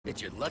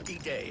It's your lucky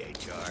day,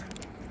 HR.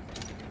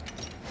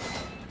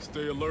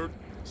 Stay alert,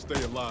 stay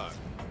alive.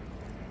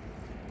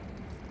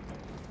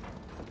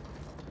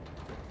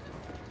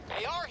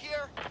 AR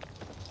here.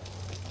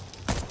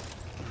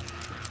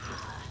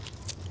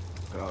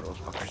 Look at all those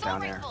fuckers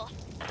down there.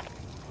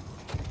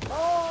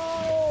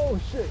 Oh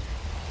shit!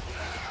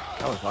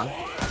 That was fun.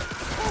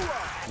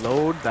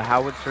 Load the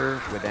howitzer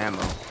with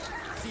ammo.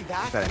 See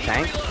that? Is that a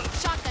tank?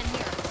 Shotgun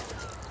here.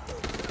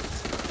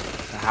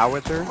 The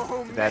howitzer?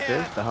 Oh, Is that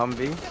man. this? The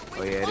Humvee?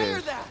 Oh yeah, it Fire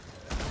is. that.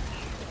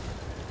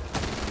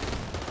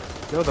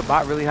 Yo, the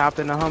bot really hopped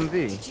in the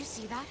Humvee. Did you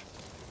see that?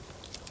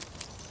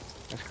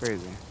 That's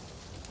crazy.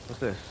 What's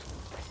this?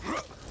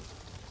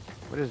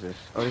 What is this?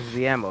 Oh, this is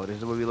the ammo. This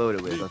is what we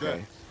loaded with.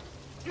 Okay.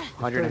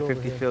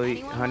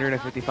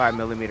 155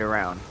 millimeter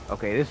round.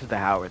 Okay, this is the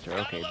howitzer.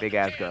 Okay, big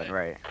ass gun.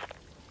 Right.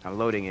 I'm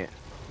loading it.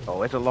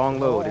 Oh, it's a long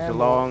load. It's a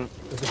long.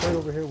 There's a crate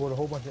over here with a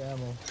whole bunch of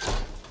ammo.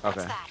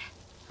 Okay.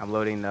 I'm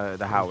loading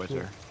the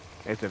howitzer.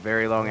 It's a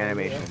very long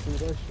animation.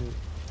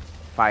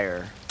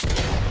 Fire.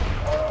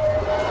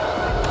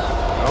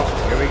 Oh,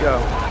 here we go.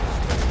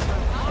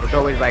 It's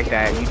always like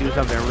that. You do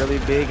something really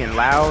big and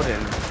loud,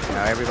 and you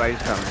know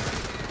everybody's coming.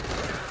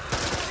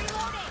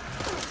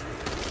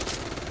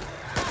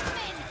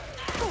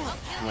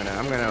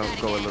 I'm gonna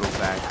go a little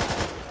back.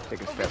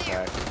 Take a step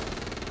back.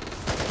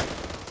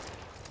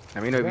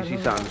 Let me know if you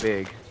see something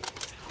big.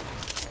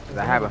 'Cause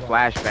I have a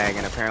flashbang,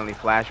 and apparently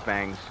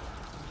flashbangs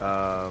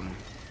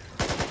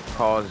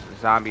cause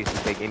zombies to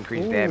take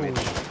increased damage.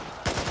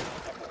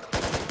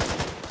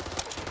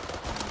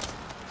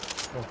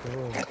 Okay.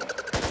 I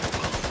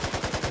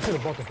should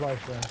have bought the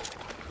flashbang.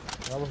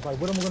 I was like,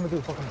 what am I gonna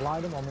do? Fucking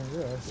blind him? I mean,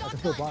 yeah, I can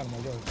still blind him,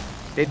 I guess.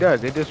 It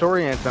does. It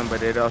disorients them, but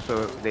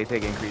they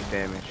take increased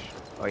damage.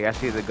 Oh yeah, I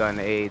see the gun,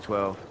 the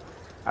AA-12.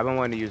 I've been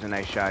wanting to use a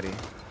nice shotty.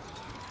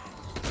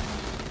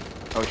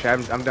 Oh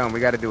shit, I'm done.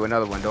 We got to do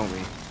another one, don't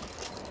we?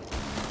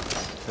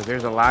 Cause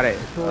there's a lot of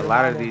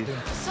these.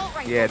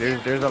 Yeah,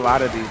 there's a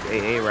lot of these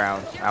AA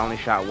rounds. I only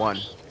shot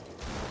one.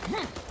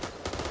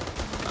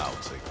 I'll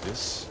take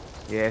this.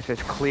 Yeah, it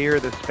says clear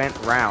the spent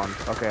round.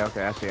 Okay,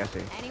 I see.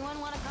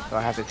 So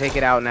I have to take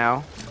it out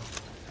now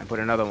and put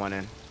another one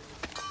in.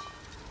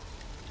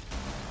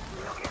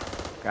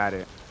 Got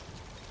it.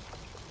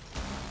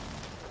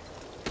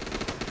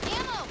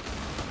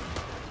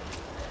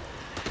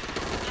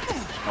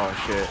 Oh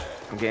shit,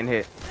 I'm getting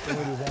hit.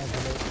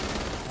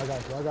 I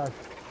got you.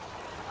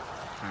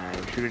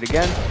 Alright, shoot it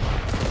again.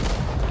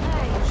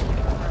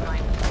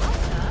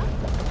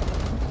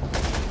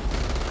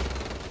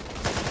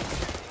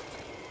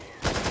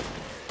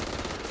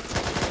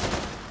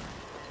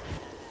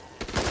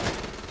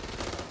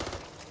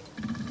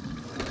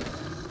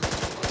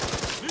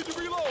 Need to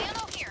reload.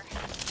 Ammo here.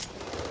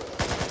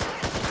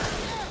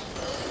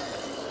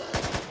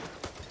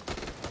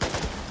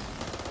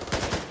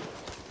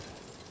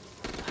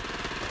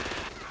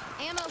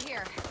 Ammo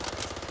here.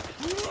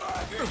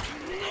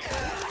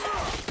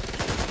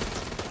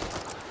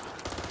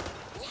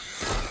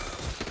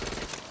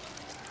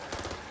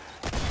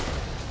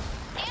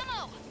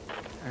 Ammo.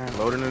 And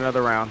loading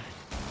another round.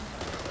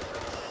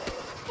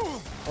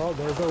 Oh,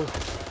 there it goes.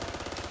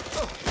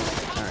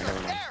 Alright,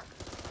 never mind.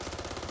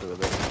 Do it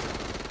later.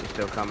 He's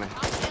still coming.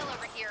 I'll sail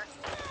over here.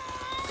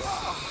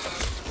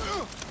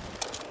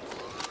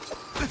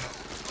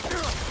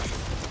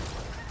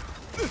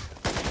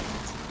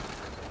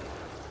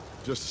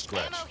 Just a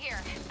scratch. Ammo here.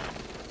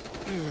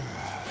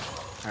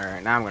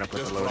 Alright, now I'm gonna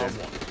put the load in.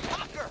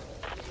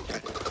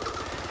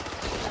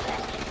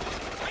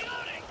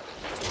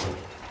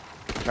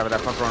 Cover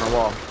that fucker on the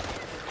wall.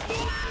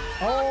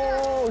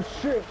 Oh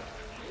shit!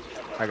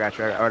 I got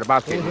you. Or the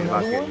box getting you.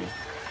 Yeah,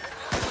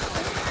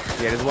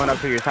 there's one up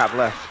to your top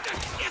left.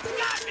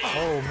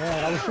 Oh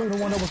man, I was shooting the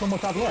one that was on my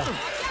top left.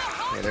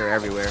 Yeah, they're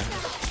everywhere.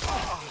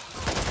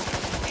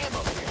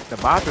 The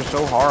bots are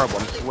so horrible,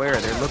 I swear.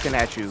 They're looking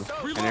at you,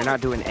 and they're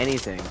not doing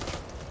anything.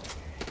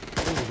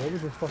 Dude, they were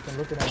just fucking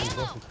looking at me.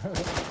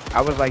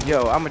 I was like,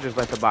 yo, I'm gonna just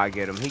let the bot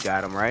get him. He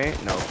got him, right?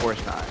 No, of course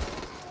not.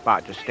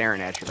 Bot just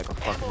staring at you like a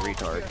fucking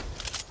retard.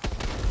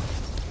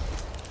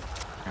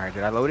 Alright,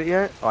 did I load it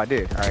yet? Oh, I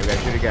did. Alright,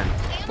 let's shoot again.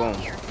 Boom.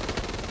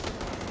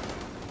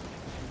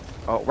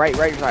 Oh, right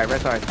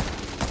side.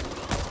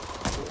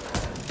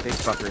 Big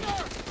fuckers.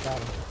 Got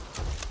him.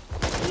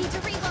 Need to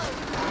reload.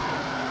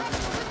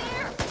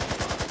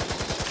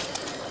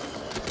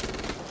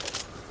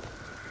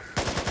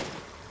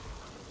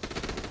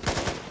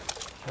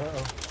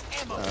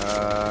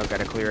 Uh-oh.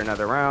 Gotta clear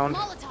another round.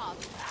 Molotov.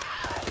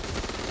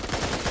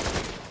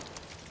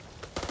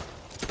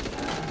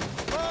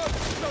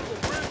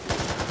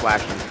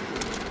 Flashing.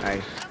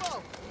 Nice.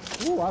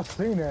 Ooh, I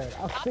seen that.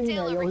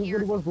 Yo, he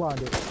really was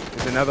blinded.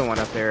 There's another one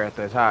up there at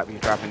the top.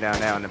 He's dropping down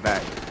now in the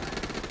back.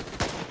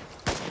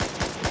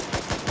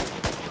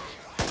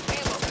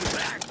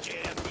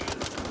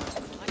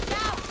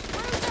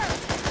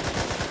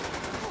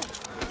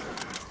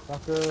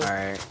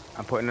 Alright,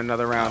 I'm putting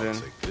another round in.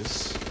 Take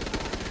this.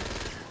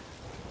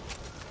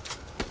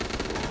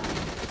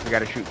 We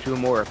gotta shoot 2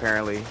 more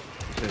apparently.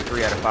 This is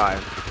 3 out of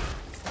 5.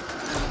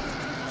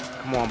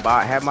 Come on,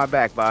 bot. Have my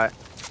back, bot.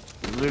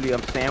 Literally,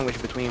 I'm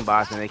sandwiched between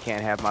bots and they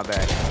can't have my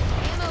back.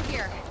 Ammo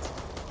here.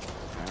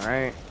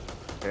 Alright.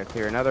 Gotta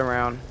clear another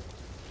round.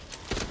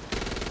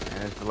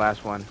 And it's the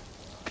last one.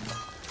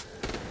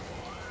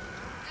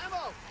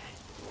 Ammo.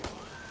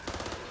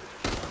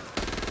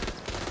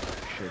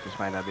 Shit, this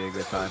might not be a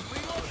good time.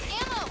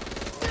 Ammo.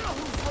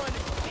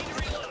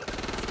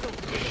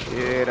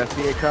 Shit, I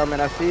see it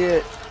coming. I see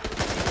it.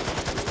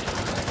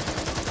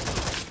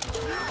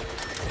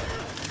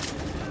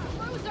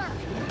 Cruiser.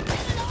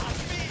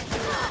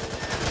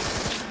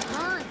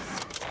 Burns.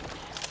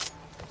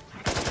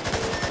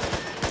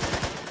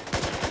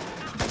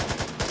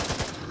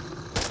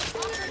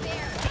 Bunker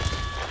there.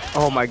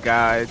 Oh my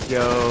god,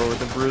 yo,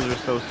 the bruiser's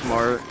so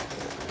smart.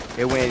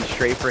 It went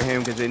straight for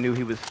him because it knew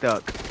he was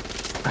stuck.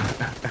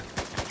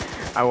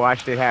 I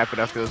watched it happen.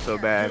 I feel so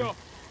bad.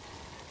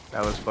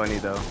 That was funny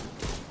though.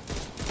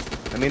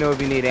 Let me know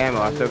if you need ammo.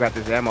 I still got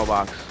this ammo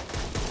box.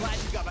 Glad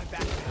you got my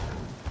back.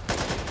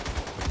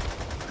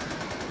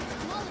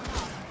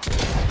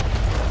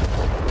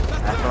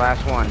 That's the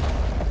last one.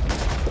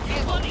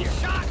 Somebody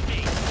shot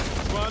me!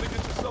 Trying to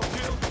get yourself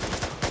killed.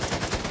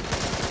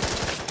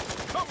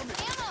 Cover me.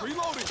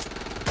 Reloading.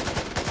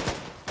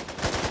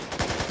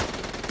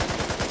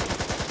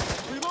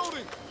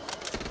 Reloading.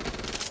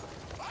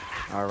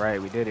 All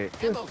right, we did it.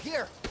 Ammo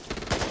here.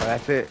 Well,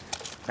 that's it.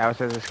 That was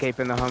us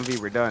escaping the Humvee.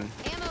 We're done.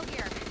 Ammo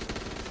here.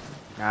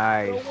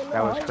 Nice.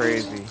 That was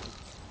crazy.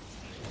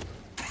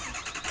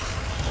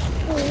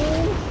 Oh,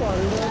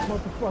 sorry, that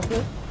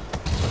motherfucker.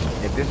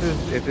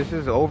 If this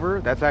is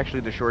over, that's actually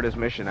the shortest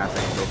mission I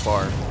think so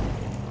far.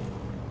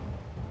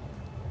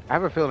 I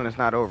have a feeling it's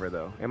not over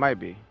though. It might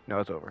be. No,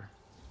 it's over.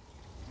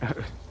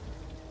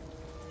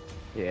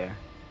 Yeah.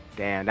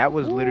 Damn, that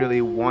was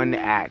literally one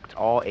act.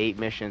 All 8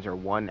 missions are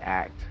one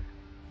act.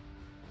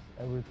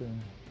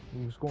 Everything.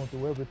 We was going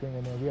through everything,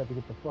 and then we had to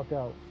get the fuck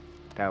out.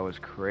 That was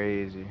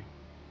crazy.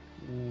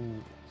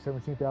 Ooh,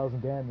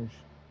 17,000 damage.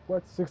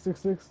 What?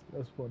 666?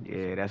 That's funny.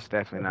 Yeah, that's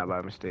definitely not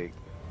by mistake.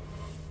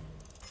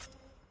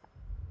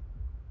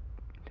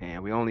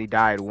 Damn, we only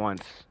died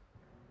once.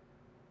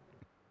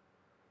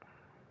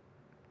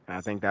 And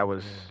I think that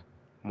was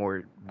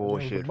more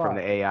bullshit from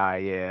the AI.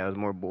 Yeah, it was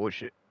more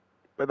bullshit.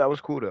 But that was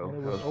cool though.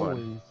 And That was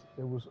fun.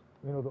 it was,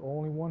 you know, the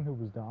only one who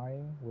was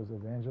dying was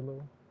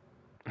Evangelo.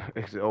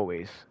 It's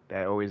always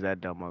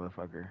that dumb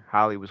motherfucker.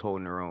 Holly was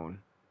holding her own.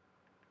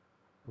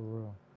 For real.